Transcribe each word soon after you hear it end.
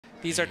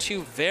These are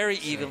two very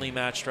evenly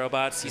matched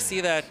robots. You see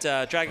that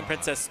Dragon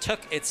Princess took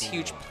its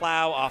huge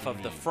plow off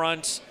of the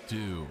front.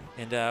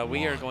 And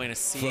we are going to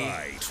see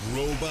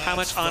how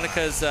much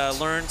Annika's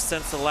learned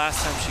since the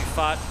last time she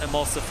fought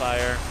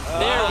Emulsifier.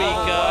 There we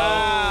go.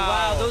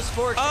 Wow, those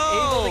forks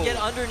able to get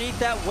underneath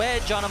that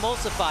wedge on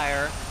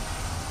Emulsifier.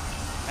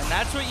 And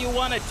that's what you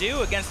want to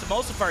do against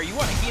Emulsifier. You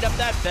want to heat up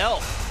that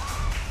belt.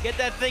 Get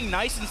that thing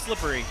nice and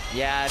slippery.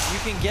 Yeah, if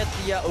you can get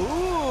the...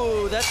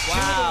 ooh, that's two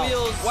of the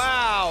wheels.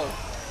 Wow.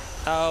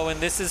 Oh, and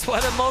this is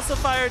what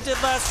Emulsifier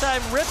did last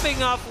time,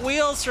 ripping off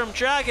wheels from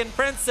Dragon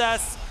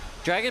Princess.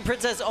 Dragon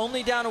Princess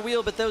only down a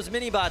wheel, but those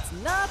mini-bots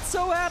not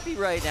so happy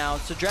right now.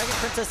 So Dragon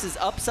Princess is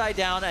upside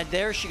down, and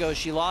there she goes.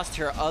 She lost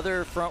her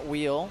other front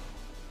wheel.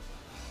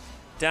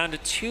 Down to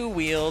 2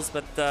 wheels,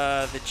 but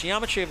the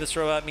geometry of this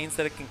robot means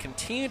that it can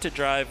continue to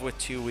drive with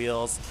 2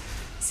 wheels.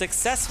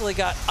 Successfully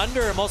got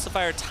under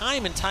Emulsifier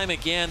time and time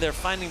again. They're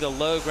finding the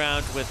low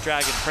ground with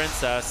Dragon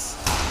Princess.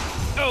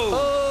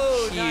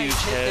 Oh, huge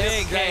nice hit there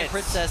hit. from Dragon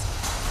Princess.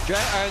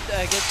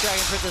 Against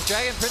Dragon Princess.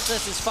 Dragon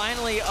Princess is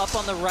finally up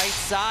on the right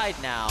side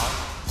now.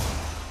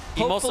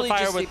 Hopefully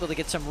just able to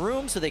get some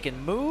room so they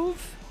can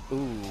move.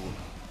 Ooh.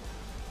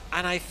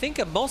 And I think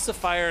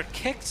Emulsifier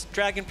kicked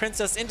Dragon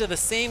Princess into the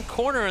same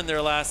corner in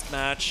their last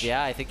match.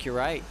 Yeah, I think you're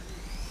right.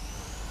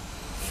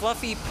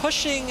 Fluffy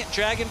pushing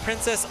Dragon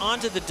Princess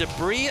onto the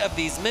debris of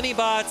these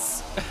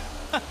mini-bots.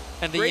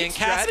 And the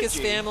Yankaskas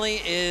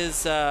family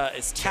is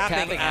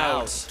tapping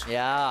out.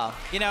 Yeah.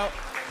 You know,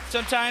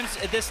 sometimes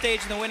at this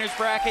stage in the winner's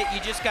bracket,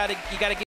 you gotta get